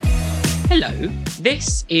Hello,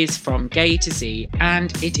 this is From Gay to Z,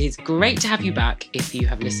 and it is great to have you back if you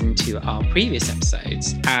have listened to our previous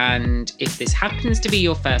episodes. And if this happens to be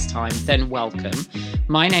your first time, then welcome.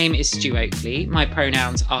 My name is Stu Oakley, my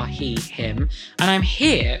pronouns are he, him, and I'm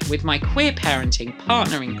here with my queer parenting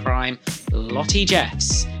partner in crime, Lotte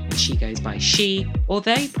Jeffs, and she goes by she or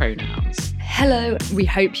they pronouns. Hello, we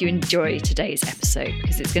hope you enjoy today's episode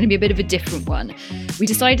because it's going to be a bit of a different one. We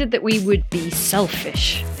decided that we would be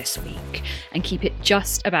selfish this week and keep it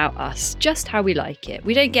just about us, just how we like it.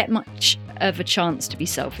 We don't get much of a chance to be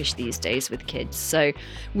selfish these days with kids, so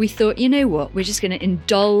we thought, you know what, we're just going to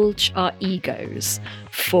indulge our egos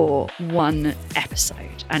for one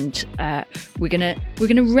episode, and we're gonna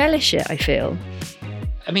relish it, I feel.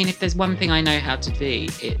 I mean, if there's one thing I know how to be,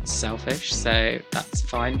 it's selfish, so that's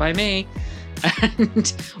fine by me.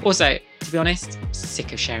 And also, to be honest,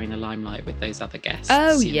 sick of sharing the limelight with those other guests.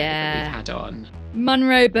 Oh, that yeah. we've had on.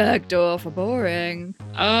 Munro Bergdorf are boring.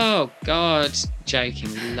 Oh, God.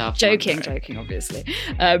 Joking. Love Joking, Munro. obviously.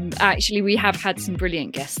 Actually, we have had some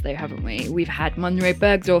brilliant guests, though, haven't we? We've had Munro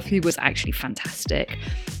Bergdorf, who was actually fantastic.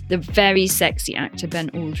 The very sexy actor Ben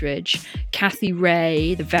Aldridge, Kathy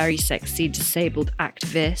Ray, the very sexy disabled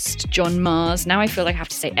activist, John Mars. Now I feel like I have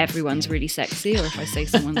to say everyone's really sexy, or if I say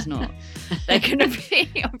someone's not, they're going to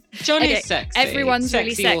be... John is sexy. Everyone's sexy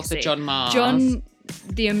really sexy. Author John Mars.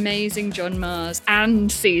 The amazing John Mars and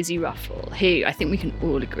Susie Ruffle, who I think we can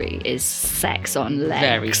all agree is sex on legs.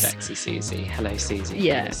 Very sexy Susie. Hello, Susie.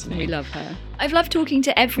 Yeah, we love her. I've loved talking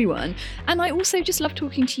to everyone, and I also just love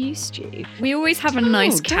talking to you, Stu. We always have a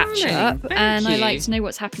nice catch up, and I like to know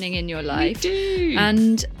what's happening in your life. We do.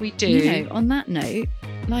 And we do. You know, on that note,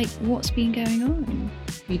 like, what's been going on?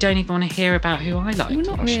 You don't even want to hear about who I like. Well,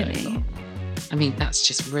 not really. I mean, that's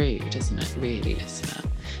just rude, isn't it? Really, listener.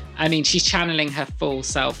 I mean, she's channeling her full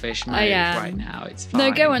selfish mode right now. It's fine.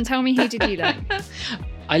 No, go on. Tell me, who did you like?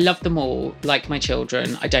 I love them all, like my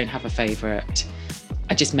children. I don't have a favourite.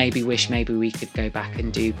 I just wish we could go back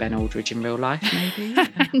and do Ben Aldridge in real life, maybe.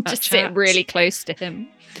 And just sit really close to him.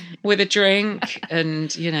 With a drink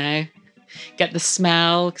and, you know, get the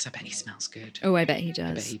smell, because I bet he smells good. Oh, I bet he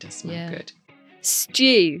does. I bet he does smell good.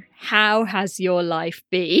 Stu, how has your life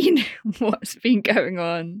been? What's been going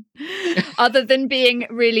on? Other than being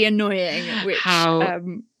really annoying, which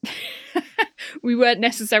we weren't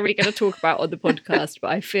necessarily going to talk about on the podcast, but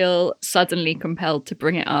I feel suddenly compelled to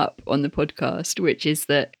bring it up on the podcast, which is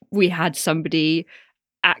that we had somebody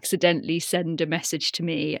accidentally send a message to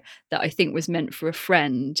me that I think was meant for a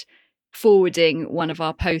friend, forwarding one of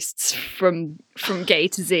our posts from Gay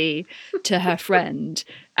to Z to her friend,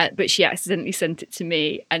 but she accidentally sent it to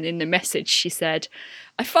me, and in the message she said,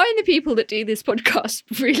 I find the people that do this podcast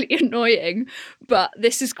really annoying, but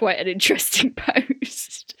this is quite an interesting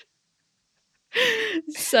post.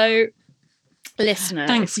 So, listener,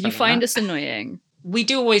 Thanks if you find us annoying, we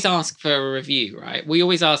do always ask for a review, right? We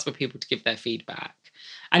always ask for people to give their feedback.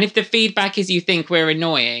 And if the feedback is you think we're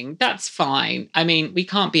annoying, that's fine. I mean, we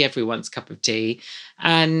can't be everyone's cup of tea.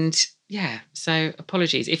 And yeah, so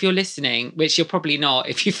apologies. If you're listening, which you're probably not,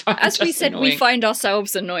 if you find as we said, annoying, we find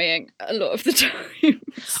ourselves annoying a lot of the time.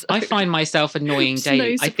 So I find myself annoying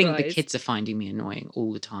daily. No, I think the kids are finding me annoying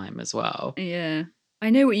all the time as well. Yeah,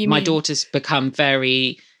 I know what you mean. My daughter's become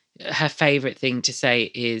her favourite thing to say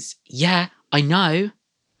is, yeah, I know.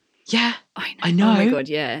 Yeah, I know. Oh my God,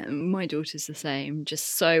 yeah. My daughter's the same,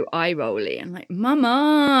 just so eye-rolly. I'm like,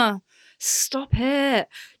 Mama, stop it.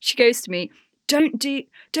 She goes to me, don't do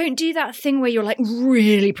that thing where you're like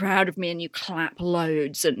really proud of me and you clap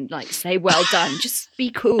loads and like say well done. Just be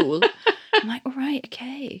cool. I'm like, all right,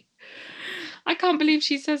 okay. I can't believe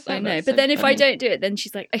she says that. I know, That's but so then funny. if I don't do it, then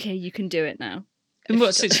she's like, okay, you can do it now. In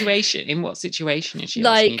what situation is she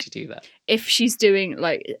asking you to do that? If she's doing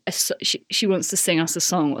like she wants to sing us a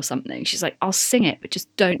song or something, she's like, I'll sing it, but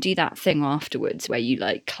just don't do that thing afterwards where you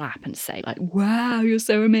like clap and say like, wow, you're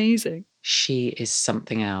so amazing. She is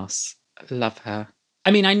something else. I love her.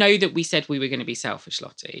 I mean, I know that we said we were going to be selfish,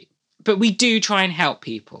 Lotte, but we do try and help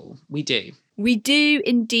people. We do. We do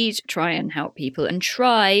indeed try and help people, and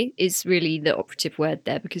try is really the operative word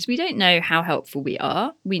there, because we don't know how helpful we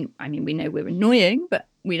are. We know we're annoying, but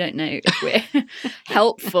we don't know if we're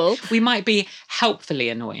helpful. We might be helpfully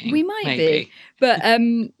annoying. We might be. But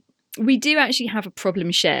we do actually have a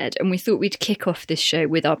problem shared, and we thought we'd kick off this show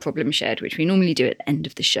with our problem shared, which we normally do at the end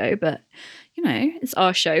of the show, but you know, it's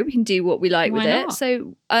our show. We can do what we like with it.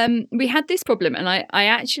 So we had this problem, and I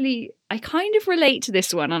kind of relate to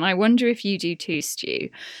this one, and I wonder if you do too, Stu.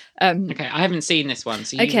 Okay, I haven't seen this one.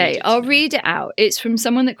 So I'll read it out. It's from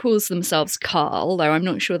someone that calls themselves Carl, though I'm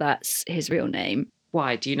not sure that's his real name.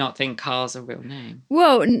 Why? Do you not think Carl's a real name?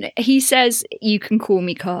 Well, he says you can call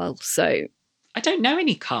me Carl, so... I don't know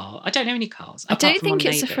any Carl. I don't know any Carls. I don't apart from think on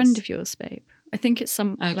it's Neighbours. a friend of yours, babe. I think it's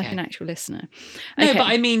like Okay. an actual listener. No, Okay. but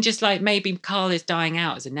I mean, just like maybe Carl is dying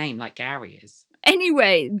out as a name, like Gary is.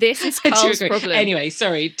 Anyway, this is Carl's problem. Anyway,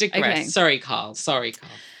 sorry, digress. Okay. Sorry, Carl.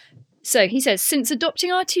 So he says, since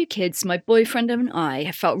adopting our 2 kids, my boyfriend and I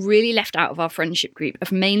have felt really left out of our friendship group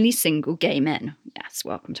of mainly single gay men. Yes,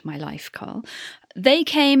 welcome to my life, Carl. They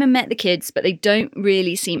came and met the kids, but they don't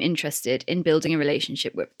really seem interested in building a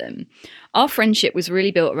relationship with them. Our friendship was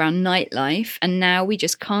really built around nightlife, and now we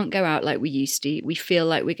just can't go out like we used to. We feel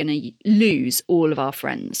like we're going to lose all of our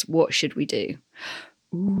friends. What should we do?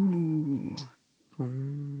 Ooh. I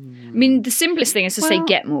mean, the simplest thing is to say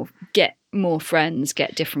get more friends,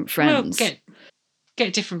 get different friends. Well,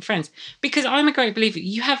 get different friends, because I'm a great believer.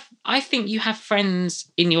 I think you have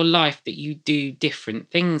friends in your life that you do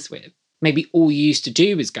different things with. Maybe all you used to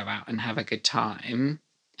do was go out and have a good time.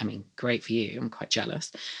 I mean, great for you. I'm quite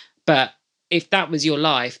jealous. But if that was your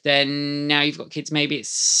life, then now you've got kids. Maybe it's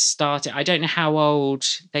started. I don't know how old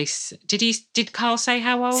they did. Carl say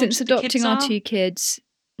how old? Since the adopting kids our are? 2 kids.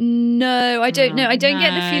 No, I don't know. I don't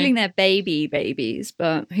get the No. feeling they're babies,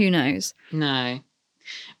 but who knows? No,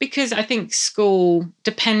 because I think school,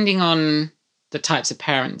 depending on the types of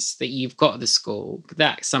parents that you've got at the school,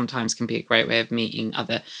 that sometimes can be a great way of meeting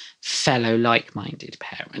other fellow like-minded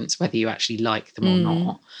parents, whether you actually like them or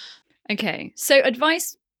not. Okay, so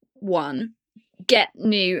advice 1, get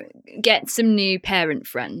some new parent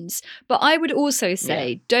friends. But I would also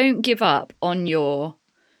say don't give up on your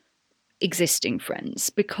existing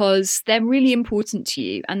friends, because they're really important to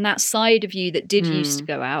you, and that side of you that did used to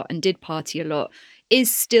go out and did party a lot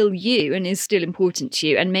is still you and is still important to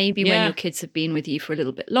you. And maybe when your kids have been with you for a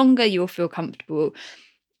little bit longer, you'll feel comfortable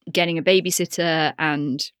getting a babysitter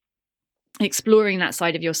and exploring that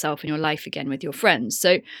side of yourself in your life again with your friends.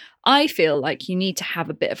 So I feel like you need to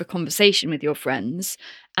have a bit of a conversation with your friends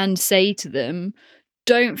and say to them,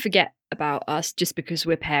 don't forget about us just because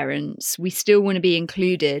we're parents. We still want to be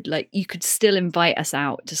included. Like, you could still invite us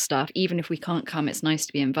out to stuff. Even if we can't come, it's nice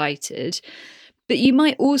to be invited. But you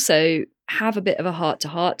might also have a bit of a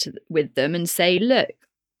heart-to-heart with them and say, look,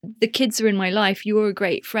 the kids are in my life. You're a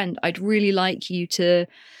great friend. I'd really like you to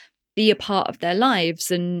be a part of their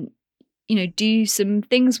lives and, you know, do some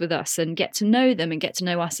things with us and get to know them and get to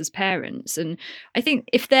know us as parents. And I think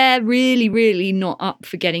if they're really, really not up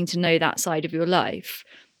for getting to know that side of your life,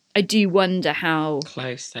 I do wonder how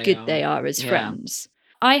good they are as friends.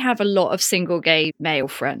 I have a lot of single gay male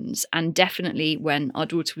friends, and definitely when our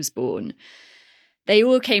daughter was born, they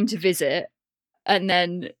all came to visit, and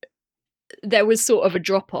then there was sort of a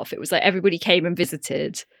drop off. It was like everybody came and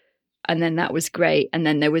visited, and then that was great. And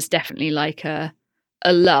then there was definitely like a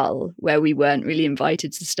lull where we weren't really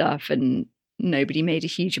invited to stuff and nobody made a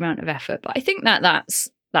huge amount of effort. But I think that's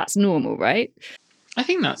normal, right? I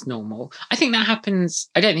think that's normal. I think that happens.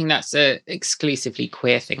 I don't think that's a exclusively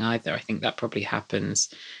queer thing either. I think that probably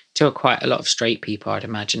happens to quite a lot of straight people, I'd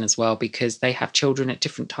imagine, as well, because they have children at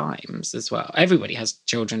different times as well. Everybody has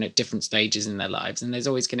children at different stages in their lives, and there's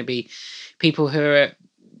always going to be people who are at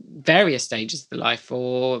various stages of the life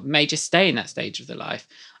or may just stay in that stage of the life.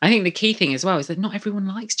 I think the key thing as well is that not everyone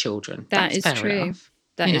likes children. That is true.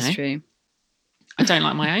 That is true. I don't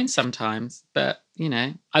like my own sometimes, but, you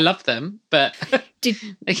know, I love them. But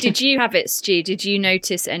did you have it, Stu? Did you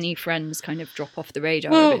notice any friends kind of drop off the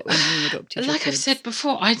radar a bit when you adopted your like kids? I've said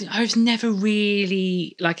before, I was never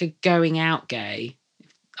really like a going out gay.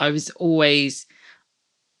 I was always,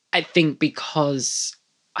 I think because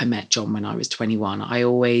I met John when I was 21, I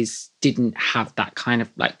always didn't have that kind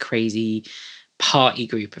of like crazy party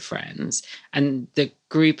group of friends. And the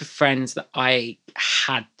group of friends that I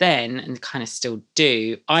had then and kind of still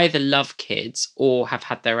do either love kids or have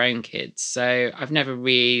had their own kids. So I've never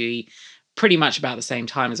really, pretty much about the same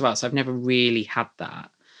time as well. So I've never really had that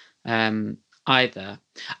either.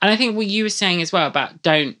 And I think what you were saying as well about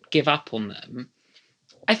don't give up on them.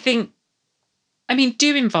 I mean,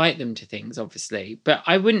 do invite them to things, obviously, but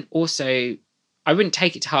I wouldn't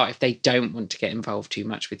take it to heart if they don't want to get involved too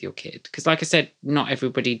much with your kid. Because like I said, not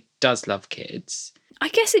everybody does love kids. I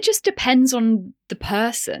guess it just depends on the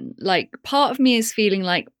person. Like, part of me is feeling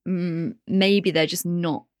like maybe they're just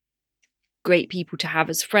not great people to have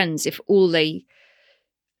as friends if all that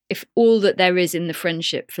there is in the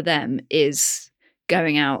friendship for them is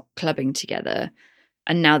going out clubbing together,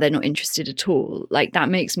 and now they're not interested at all. Like, that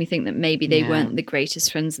makes me think that maybe they weren't the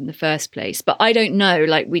greatest friends in the first place. But I don't know.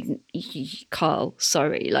 Like, Carl,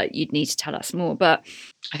 sorry, like, you'd need to tell us more. But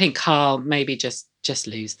I think Carl maybe just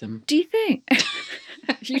lose them. Do you think?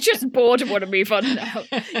 You're just bored and want to move on now.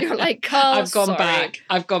 You're like, Carl, I've gone sorry. back.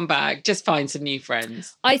 I've gone back. Just find some new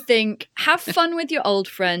friends. I think have fun with your old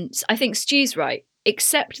friends. I think Stu's right.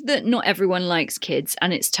 Accept that not everyone likes kids,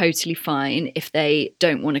 and it's totally fine if they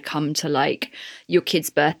don't want to come to like your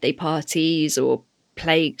kids' birthday parties or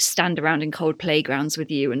stand around in cold playgrounds with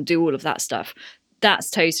you and do all of that stuff. That's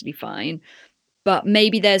totally fine. But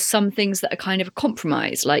maybe there's some things that are kind of a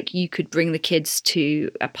compromise, like you could bring the kids to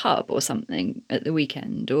a pub or something at the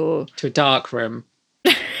weekend, or to a dark room.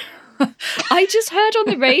 I just heard on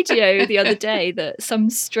the radio the other day that some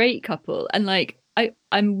straight couple, and like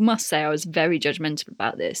I must say I was very judgmental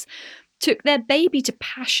about this, took their baby to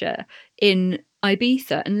Pasha in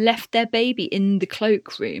Ibiza and left their baby in the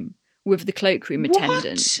cloakroom with the cloakroom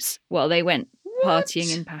attendants while they went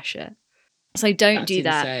partying in Pasha. So don't do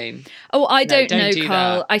that. Insane. Oh, I don't know,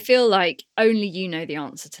 Carl. That. I feel like only you know the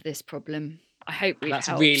answer to this problem. I hope we've That's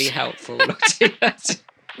helped. really helpful, Lotte.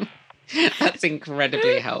 That's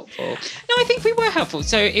incredibly helpful. No, I think we were helpful.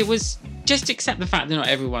 So it was just accept the fact that not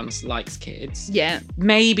everyone likes kids. Yeah.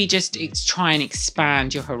 Maybe just try and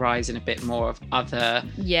expand your horizon a bit more of other,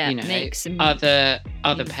 make some other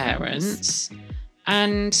parents.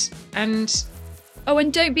 And oh,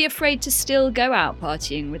 and don't be afraid to still go out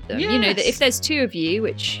partying with them. Yes. You know, that if there's two of you,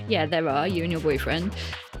 which, there are, you and your boyfriend,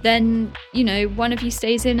 then, one of you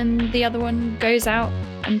stays in and the other one goes out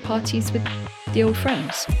and parties with the old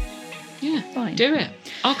friends. Yeah, fine. Do it.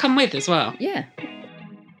 I'll come with as well. Yeah.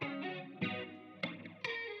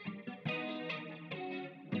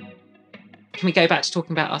 Can we go back to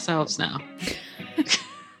talking about ourselves now?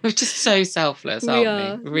 We're just so selfless,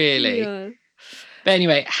 aren't we? Really. We are. But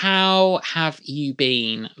anyway, how have you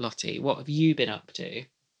been, Lotte? What have you been up to?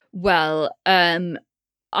 Well,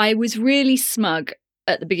 I was really smug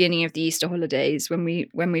at the beginning of the Easter holidays when we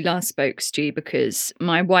last spoke, Stu, because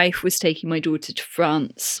my wife was taking my daughter to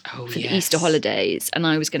France for the Easter holidays, and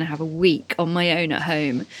I was going to have a week on my own at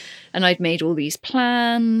home. And I'd made all these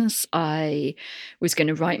plans. I was going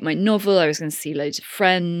to write my novel. I was going to see loads of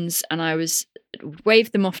friends, and I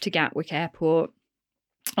waved them off to Gatwick Airport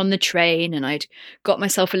on the train, and I'd got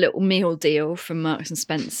myself a little meal deal from Marks and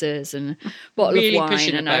Spencer's and a bottle of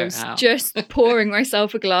wine, and I was just pouring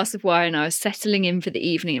myself a glass of wine. I was settling in for the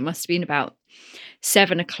evening. It must have been about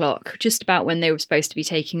 7:00, just about when they were supposed to be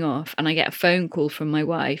taking off, and I get a phone call from my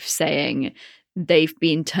wife saying they've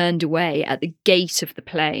been turned away at the gate of the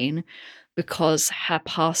plane because her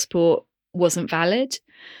passport wasn't valid,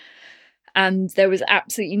 and there was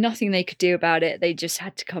absolutely nothing they could do about it. They just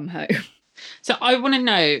had to come home. So I want to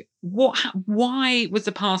know why was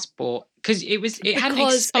the passport? Because it hadn't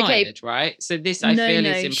expired, right? So this I feel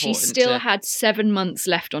is important. She still had 7 months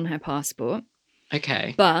left on her passport.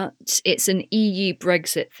 Okay, but it's an EU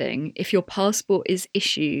Brexit thing. If your passport is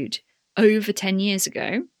issued over 10 years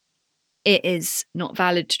ago, it is not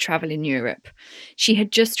valid to travel in Europe. She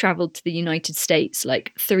had just travelled to the United States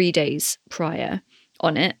like 3 days prior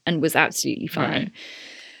on it and was absolutely fine. Right.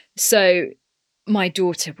 So my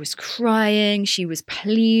daughter was crying. She was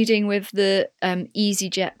pleading with the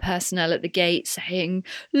EasyJet personnel at the gate saying,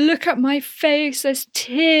 "Look at my face, there's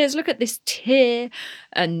tears, look at this tear."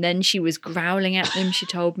 And then she was growling at them, she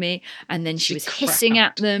told me. And then she was hissing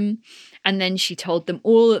at them. And then she told them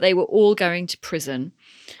all that they were all going to prison.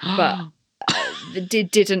 But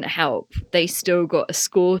it didn't help. They still got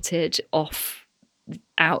escorted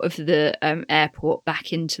out of the airport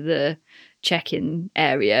back into the check-in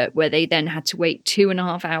area, where they then had to wait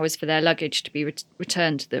 2.5 hours for their luggage to be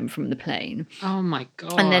returned to them from the plane. Oh my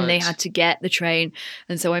God. And then they had to get the train.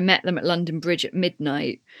 And so I met them at London Bridge at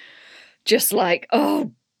midnight, just like,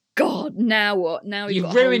 oh God, now what? Now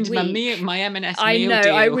you've ruined my M&S meal I know,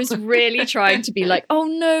 deal. I was really trying to be like, oh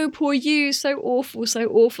no, poor you, so awful, so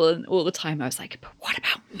awful. And all the time I was like, but what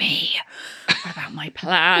about me? What about my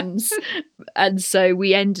plans? And so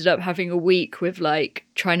we ended up having a week with like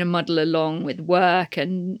trying to muddle along with work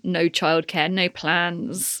and no childcare, no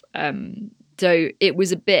plans. So it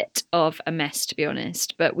was a bit of a mess, to be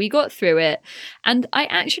honest, but we got through it. And I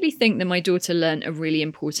actually think that my daughter learned a really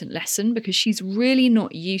important lesson, because she's really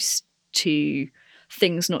not used to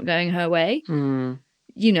things not going her way.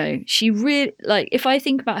 You know, she really, like, if I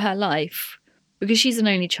think about her life, because she's an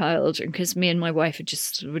only child and because me and my wife are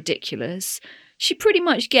just ridiculous, she pretty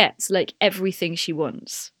much gets like everything she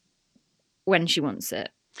wants when she wants it.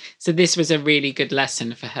 So this was a really good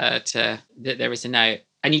lesson for her that there is a no.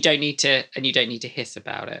 And you don't need to hiss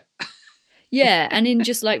about it. Yeah, and in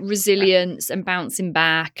just like resilience and bouncing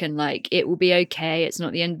back and like, it will be okay. It's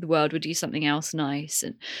not the end of the world. We'll do something else nice.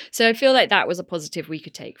 And so I feel like that was a positive we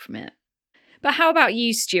could take from it. But how about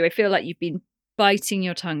you, Stu? I feel like you've been biting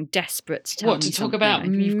your tongue, desperate to tell What, me to talk something. about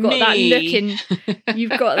You've got that look me?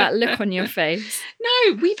 you've got that look on your face.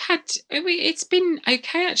 No, it's been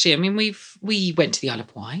okay, actually. I mean, we went to the Isle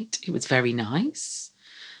of Wight. It was very nice.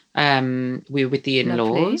 We were with the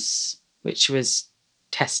in-laws, which was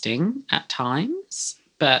testing at times,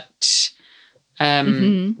 but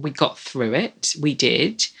we got through it. We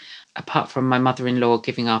did, apart from my mother-in-law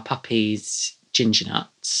giving our puppies ginger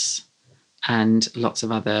nuts and lots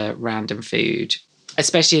of other random food,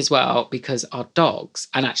 especially as well because our dogs,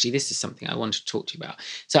 and actually this is something I wanted to talk to you about.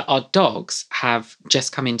 So our dogs have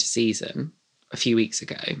just come into season a few weeks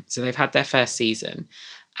ago. So they've had their first season.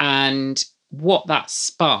 And what that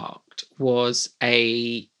sparked was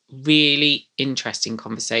a really interesting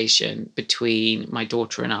conversation between my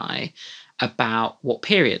daughter and I about what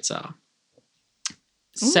periods are.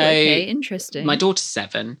 Ooh, okay, interesting. My daughter's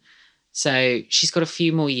 7. So she's got a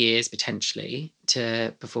few more years potentially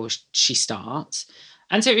before she starts.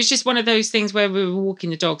 And so it was just one of those things where we were walking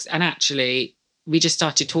the dogs and actually we just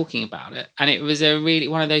started talking about it. And it was a really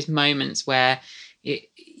one of those moments where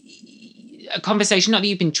a conversation, not that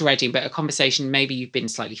you've been dreading, but a conversation maybe you've been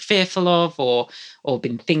slightly fearful of or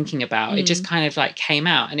been thinking about. It just kind of like came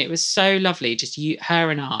out, and it was so lovely. Just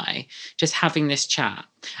her and I just having this chat.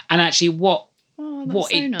 And actually what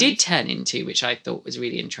it did turn into, which I thought was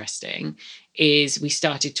really interesting, is we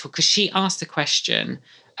started to, because she asked the question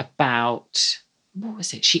about, what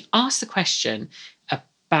was it? She asked the question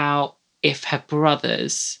about if her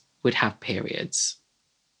brothers would have periods.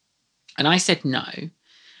 And I said no.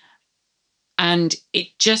 And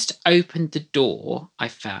it just opened the door, I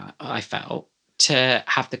felt, to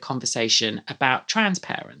have the conversation about trans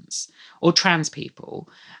parents or trans people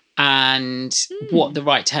and what the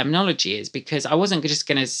right terminology is, because I wasn't just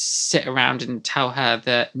going to sit around and tell her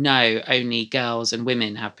that no, only girls and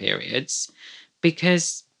women have periods,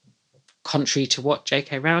 because contrary to what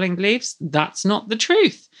J.K. Rowling believes, that's not the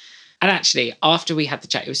truth. And actually, after we had the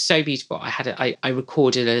chat, it was so beautiful. I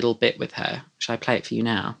recorded a little bit with her. Shall I play it for you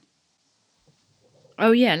now?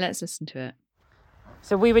 Oh yeah, let's listen to it.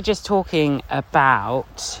 So we were just talking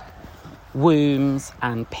about wombs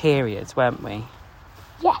and periods, weren't we?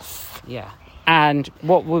 Yes. Yeah. And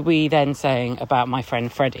what were we then saying about my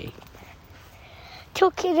friend Freddie?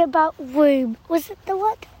 Talking about womb. Was it the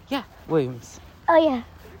word? Yeah, wombs. Oh, yeah.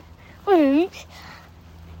 Wombs.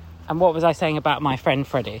 And what was I saying about my friend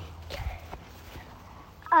Freddie?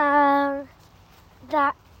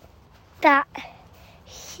 That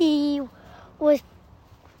he was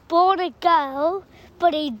born a girl,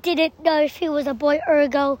 but he didn't know if he was a boy or a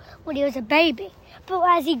girl when he was a baby. But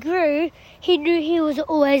as he grew, he knew he was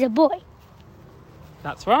always a boy.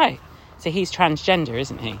 That's right. So he's transgender,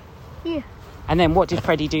 isn't he? Yeah. And then what did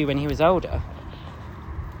Freddie do when he was older?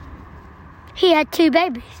 He had 2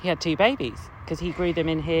 babies. He had 2 babies because he grew them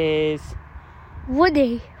in his...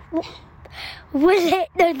 Woody. Was it?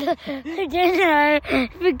 No, I don't know. I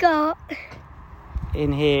forgot.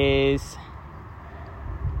 In his...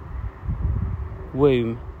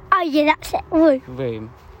 womb. Oh, yeah, that's it.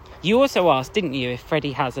 Womb. You also asked, didn't you, if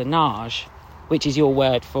Freddie has a nage, which is your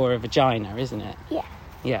word for a vagina, isn't it? Yeah.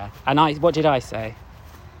 Yeah. And what did I say?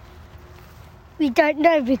 We don't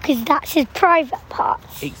know because that's his private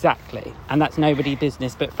parts. Exactly. And that's nobody's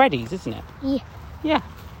business but Freddie's, isn't it? Yeah. Yeah.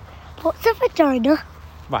 What's a vagina?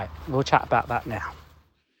 Right, we'll chat about that now.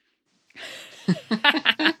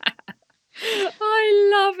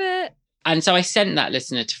 I love it. And so I sent that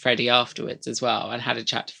listener to Freddie afterwards as well and had a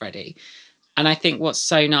chat to Freddie. And I think what's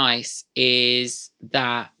so nice is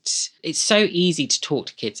that it's so easy to talk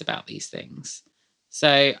to kids about these things.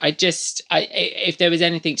 So if there was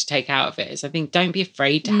anything to take out of it, is I think don't be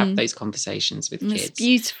afraid to have those conversations with kids. It's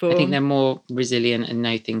beautiful. I think they're more resilient and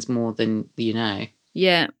know things more than you know.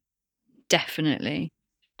 Yeah, definitely.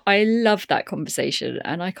 I love that conversation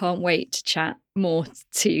and I can't wait to chat more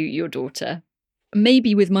to your daughter.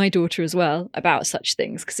 Maybe with my daughter as well about such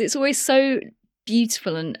things, because it's always so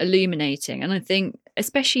beautiful and illuminating. And I think,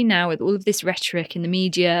 especially now with all of this rhetoric in the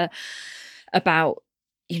media about,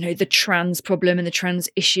 you know, the trans problem and the trans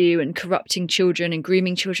issue and corrupting children and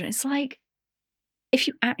grooming children, it's like, if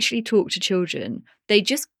you actually talk to children, they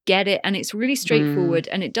just get it and it's really straightforward.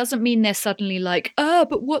 And it doesn't mean they're suddenly like,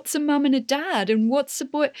 but what's a mum and a dad and what's a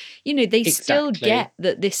boy? You know, they still get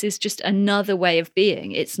that this is just another way of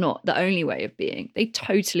being. It's not the only way of being. They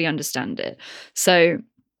totally understand it. So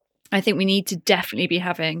I think we need to definitely be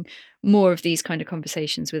having more of these kind of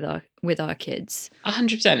conversations with our kids.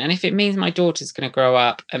 100%. And if it means my daughter's going to grow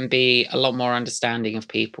up and be a lot more understanding of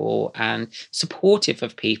people and supportive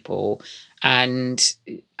of people and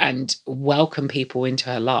welcome people into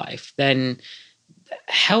her life, then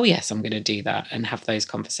hell yes, I'm going to do that and have those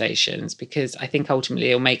conversations, because I think ultimately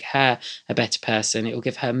it'll make her a better person. It will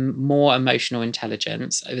give her more emotional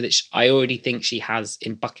intelligence, which I already think she has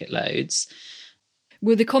in bucket loads.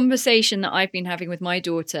 Well, the conversation that I've been having with my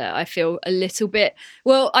daughter, I feel a little bit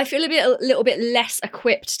less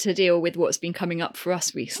equipped to deal with what's been coming up for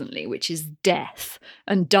us recently, which is death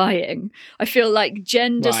and dying. I feel like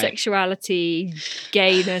gender, Right. sexuality,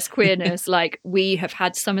 gayness, queerness, like we have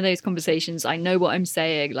had some of those conversations. I know what I'm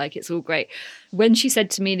saying, like it's all great. When she said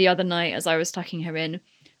to me the other night as I was tucking her in,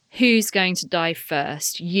 "Who's going to die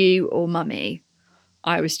first, you or mummy?"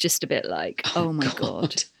 I was just a bit like, oh my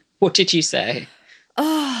God. What did you say?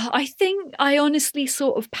 Oh, I think I honestly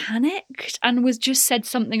sort of panicked and was just said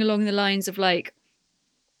something along the lines of like,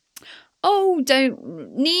 "Oh,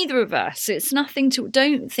 neither of us. It's nothing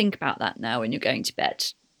don't think about that now when you're going to bed.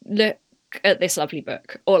 Look at this lovely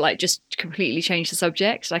book." Or like just completely change the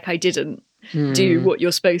subject. Like I didn't do what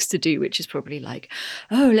you're supposed to do, which is probably like,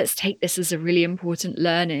 "Oh, let's take this as a really important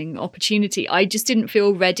learning opportunity." I just didn't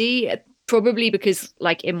feel ready, probably because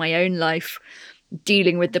like in my own life,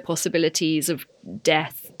 dealing with the possibilities of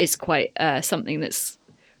death is quite something that's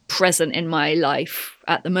present in my life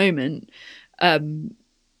at the moment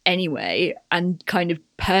anyway, and kind of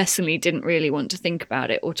personally didn't really want to think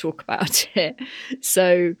about it or talk about it.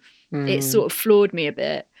 So it sort of floored me a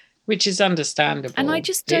bit. Which is understandable. And I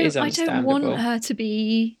just don't want her to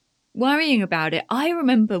be worrying about it. I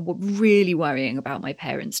remember really worrying about my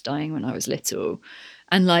parents dying when I was little,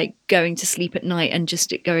 and like going to sleep at night and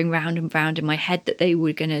just it going round and round in my head that they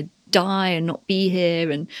were going to die and not be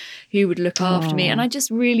here and who would look after me. And I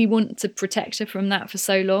just really want to protect her from that for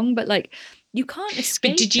so long. But like, you can't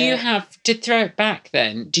escape. But did you have, to throw it back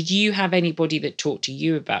then, did you have anybody that talked to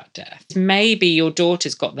you about death? Maybe your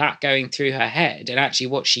daughter's got that going through her head, and actually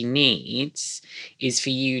what she needs is for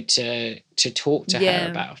you to talk to her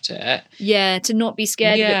about it. Yeah, to not be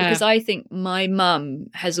scared of it, because I think my mum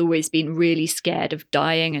has always been really scared of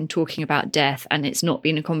dying and talking about death, and it's not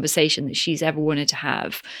been a conversation that she's ever wanted to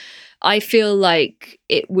have. I feel like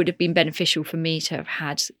it would have been beneficial for me to have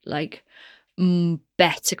had like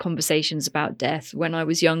better conversations about death when I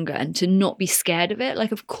was younger and to not be scared of it.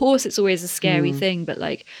 Like, of course, it's always a scary thing, but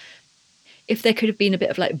like, if there could have been a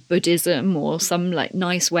bit of like Buddhism or some like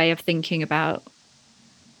nice way of thinking about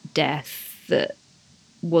death that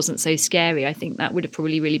wasn't so scary, I think that would have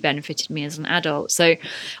probably really benefited me as an adult. So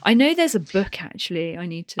I know there's a book actually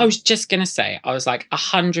I was just going to say, I was like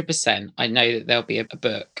 100% I know that there'll be a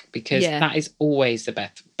book, because that is always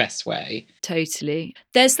the best way. Totally.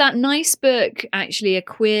 There's that nice book, actually, a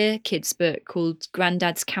queer kids book called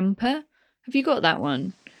Grandad's Camper. Have you got that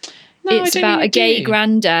one? No, it's about a gay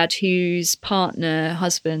granddad whose partner,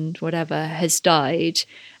 husband, whatever, has died,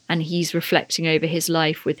 and he's reflecting over his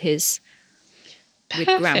life with Gramps.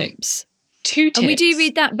 2 tips. And we do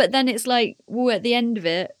read that, but then it's like, well, at the end of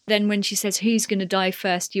it, then when she says, "Who's going to die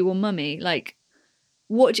first, you or mummy?" Like,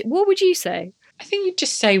 what would you say? I think you'd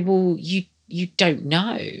just say, well, you don't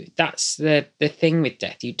know. That's the thing with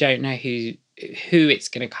death. You don't know who it's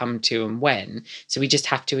going to come to and when. So we just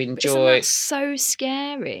have to enjoy. Isn't that so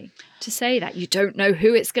scary to say that? You don't know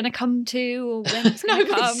who it's going to come to or when it's going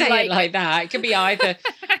to come. No, say it like that. It could be either.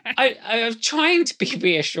 I was trying to be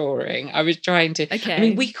reassuring. I was trying to. Okay. I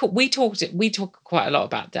mean, we talk quite a lot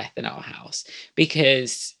about death in our house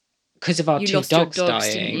because of our two dogs dying.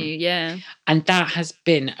 Didn't you? Yeah. And that has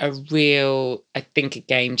been a real, I think, a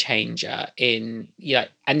game changer in,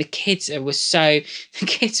 and the kids were so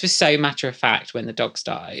matter of fact when the dogs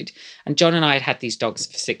died. And John and I had these dogs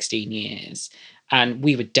for 16 years. And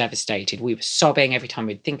we were devastated. We were sobbing every time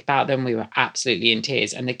we'd think about them. We were absolutely in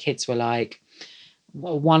tears. And the kids were like,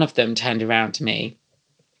 well, one of them turned around to me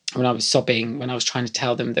when I was sobbing, when I was trying to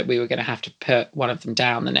tell them that we were going to have to put one of them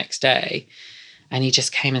down the next day. And he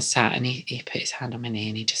just came and sat and he put his hand on my knee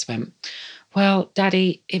and he just went, "Well,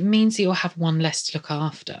 Daddy, it means that you'll have one less to look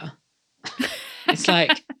after." It's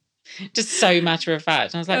like, just so matter of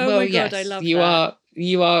fact. And I was like, oh well, my God, yes, I love you that.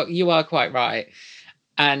 you are quite right.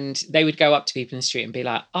 And they would go up to people in the street and be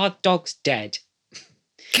like, "Our dog's dead."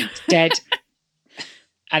 It's dead.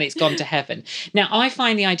 And it's gone to heaven. Now, I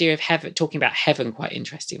find the idea of heaven, talking about heaven, quite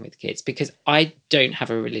interesting with kids, because I don't have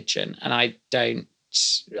a religion and I don't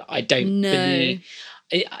believe.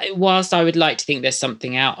 Whilst I would like to think there's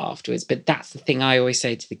something out afterwards, but that's the thing I always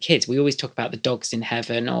say to the kids. We always talk about the dogs in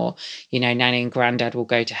heaven, or Nanny and Granddad will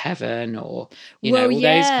go to heaven, or all those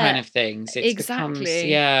kind of things. It exactly.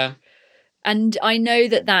 becomes, And I know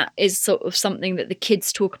that is sort of something that the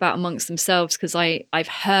kids talk about amongst themselves, because I've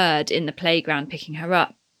heard in the playground picking her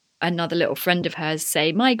up, another little friend of hers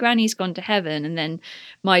say, my granny's gone to heaven. And then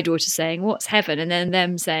my daughter saying, what's heaven? And then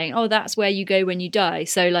them saying, oh, that's where you go when you die.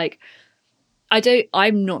 So like,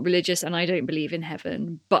 I'm not religious and I don't believe in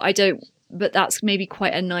heaven, but that's maybe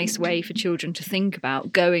quite a nice way for children to think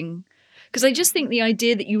about going. Because I just think the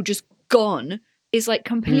idea that you're just gone is like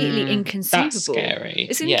completely inconceivable. That's scary.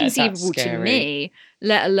 It's inconceivable to me,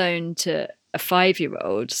 let alone to a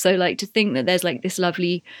 5-year-old. So like to think that there's like this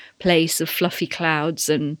lovely place of fluffy clouds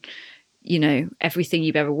and, you know, everything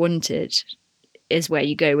you've ever wanted is where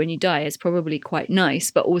you go when you die is probably quite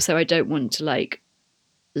nice. But also I don't want to like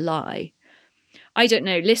lie. I don't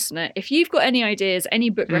know, listener, if you've got any ideas, any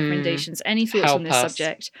book recommendations, any thoughts on this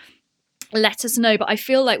subject, let us know. But I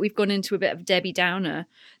feel like we've gone into a bit of Debbie Downer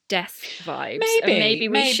death vibes. Maybe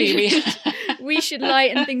we should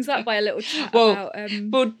lighten things up by a little chat about...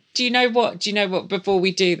 Well, do you know what? Before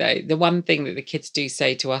we do, though, the one thing that the kids do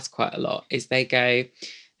say to us quite a lot is they go,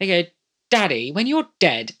 Daddy, when you're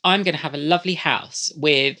dead, I'm going to have a lovely house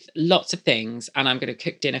with lots of things and I'm going to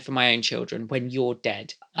cook dinner for my own children when you're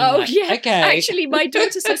dead. Yeah. Okay. Actually, my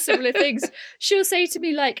daughter says similar things. She'll say to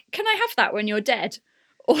me like, can I have that when you're dead?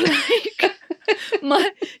 Or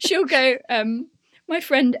like, she'll go... my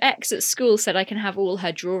friend X at school said I can have all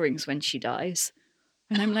her drawings when she dies.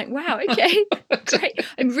 And I'm like, wow, okay, great.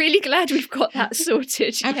 I'm really glad we've got that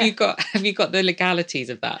sorted. Have you got the legalities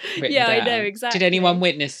of that written down? I know, exactly. Did anyone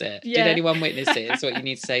witness it? Yeah. Did anyone witness it? Is what you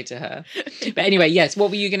need to say to her. But anyway, yes, what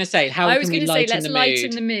were you going to say? How can we lighten the mood? I was going to say, let's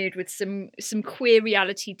lighten the mood with some queer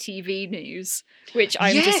reality TV news, which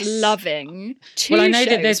I'm just loving. Well, I know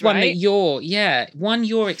that there's one that you're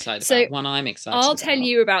excited about, one I'm excited about. I'll tell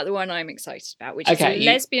you about the one I'm excited about, which is a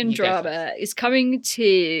lesbian drama. Is coming to,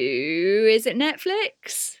 is it Netflix?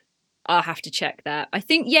 I'll have to check that. I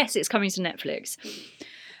think, yes, it's coming to Netflix.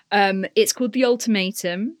 It's called The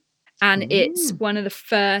Ultimatum, and it's one of the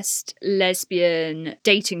first lesbian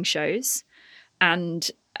dating shows. And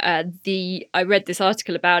I read this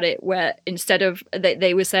article about it where instead of,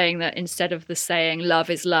 they were saying that instead of the saying love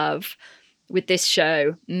is love, with this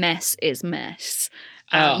show, mess is mess.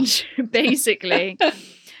 And basically...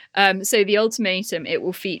 so The Ultimatum, it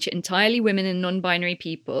will feature entirely women and non-binary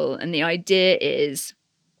people. And the idea is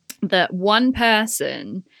that one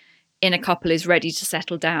person in a couple is ready to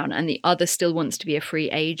settle down and the other still wants to be a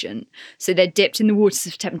free agent. So they're dipped in the waters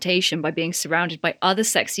of temptation by being surrounded by other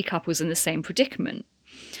sexy couples in the same predicament.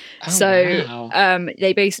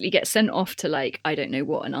 They basically get sent off to like, I don't know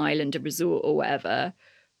what, an island, a resort or whatever,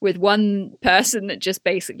 with one person that just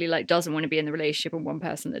basically like doesn't want to be in the relationship and one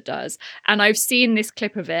person that does. And I've seen this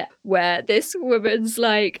clip of it where this woman's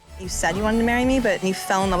like... You said you wanted to marry me, but you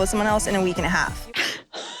fell in love with someone else in a week and a half.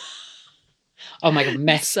 Oh my God,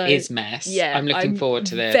 mess is mess. Yeah, I'm looking forward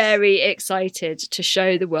to this. Very excited to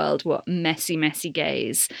show the world what messy, messy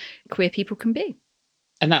gays queer people can be.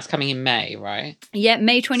 And that's coming in May, right? Yeah,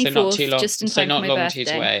 May 24th, so not too long, just in time for my birthday.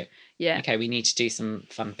 So not long to wait. Yeah. Okay, we need to do some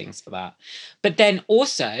fun things for that. But then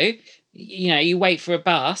also, you know, you wait for a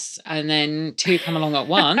bus and then two come along at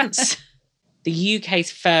once. The UK's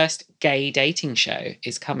first gay dating show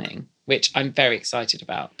is coming, which I'm very excited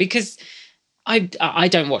about because I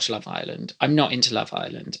don't watch Love Island. I'm not into Love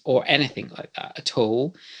Island or anything like that at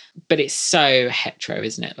all. But it's so hetero,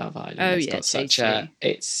 isn't it, Love Island? Oh,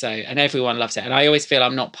 it's so, and everyone loves it. And I always feel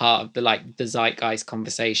I'm not part of the zeitgeist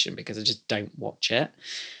conversation because I just don't watch it.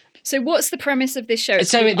 So what's the premise of this show?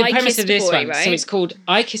 It's called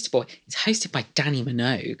I Kissed a Boy. It's hosted by Danny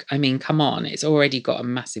Minogue. I mean, come on. It's already got a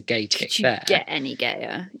massive gay tick there. Could you get any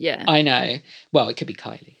gayer? Yeah. I know. Well, it could be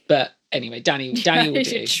Kylie. But anyway, Danny will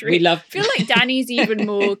do. We I feel like Danny's even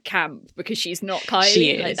more camp because she's not Kylie.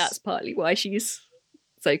 She is. Like, that's partly why she's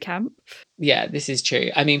so camp. Yeah, this is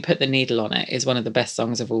true. I mean, Put the Needle on It is one of the best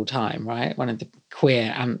songs of all time, right? One of the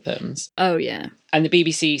queer anthems. Oh, yeah. And the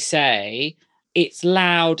BBC say... It's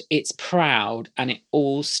loud, it's proud, and it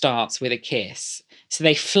all starts with a kiss. So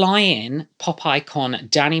they fly in pop icon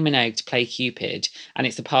Danny Minogue to play Cupid, and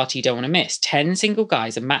it's the party you don't want to miss. 10 single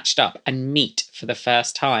guys are matched up and meet for the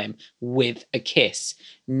first time with a kiss.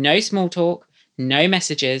 No small talk, no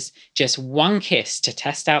messages, just one kiss to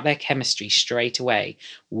test out their chemistry straight away.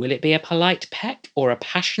 Will it be a polite peck or a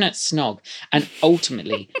passionate snog? And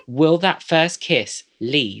ultimately, will that first kiss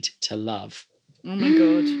lead to love? Oh my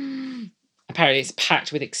God. Apparently it's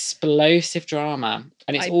packed with explosive drama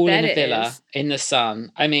and it's all in a villa in the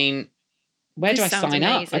sun. I mean, where do I sign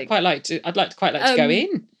up? I'd quite like to go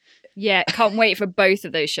in. Yeah, can't wait for both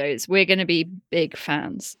of those shows. We're going to be big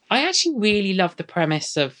fans. I actually really love the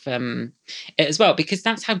premise of it as well because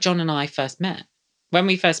that's how John and I first met. When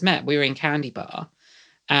we first met, we were in Candy Bar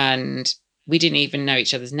and we didn't even know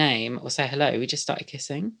each other's name or say hello. We just started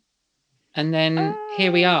kissing. And then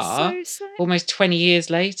here we are, so almost 20 years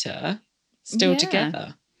later, still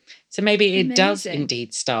together. So maybe it does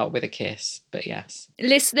indeed start with a kiss, but yes.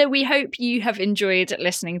 Listener, we hope you have enjoyed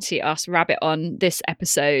listening to us rabbit on this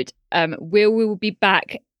episode. We will be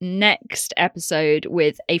back next episode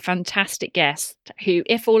with a fantastic guest who,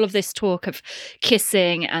 if all of this talk of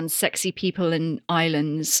kissing and sexy people in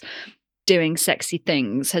islands doing sexy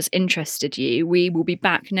things has interested you, we will be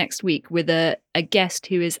back next week with a guest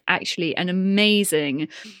who is actually an amazing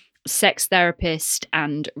sex therapist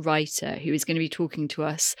and writer who is going to be talking to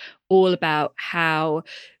us all about how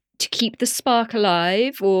to keep the spark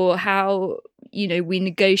alive, or how, you know, we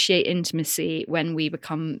negotiate intimacy when we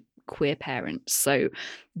become queer parents. So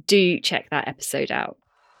do check that episode out.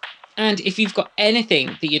 And if you've got anything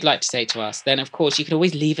that you'd like to say to us, then of course you can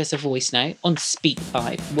always leave us a voice note on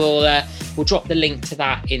SpeakPipe. We'll drop the link to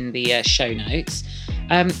that in the show notes.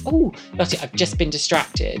 Lotte, I've just been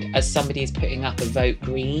distracted as somebody is putting up a vote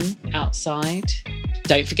green outside.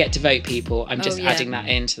 Don't forget to vote, people. I'm just adding that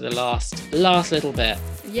into the last little bit.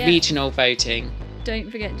 Yeah. Regional voting.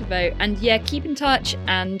 Don't forget to vote. And keep in touch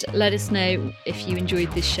and let us know if you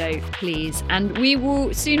enjoyed this show, please. And we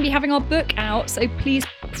will soon be having our book out, so please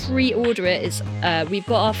pre-order it. We've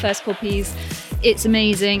got our first copies. It's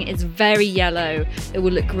amazing. It's very yellow. It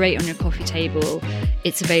will look great on your coffee table.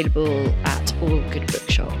 It's available at all good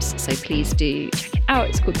bookshops, so please do check it out.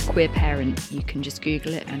 It's called The Queer Parent. You can just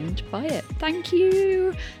Google it and buy it. Thank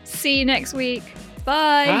you. See you next week.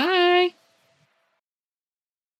 Bye. Bye.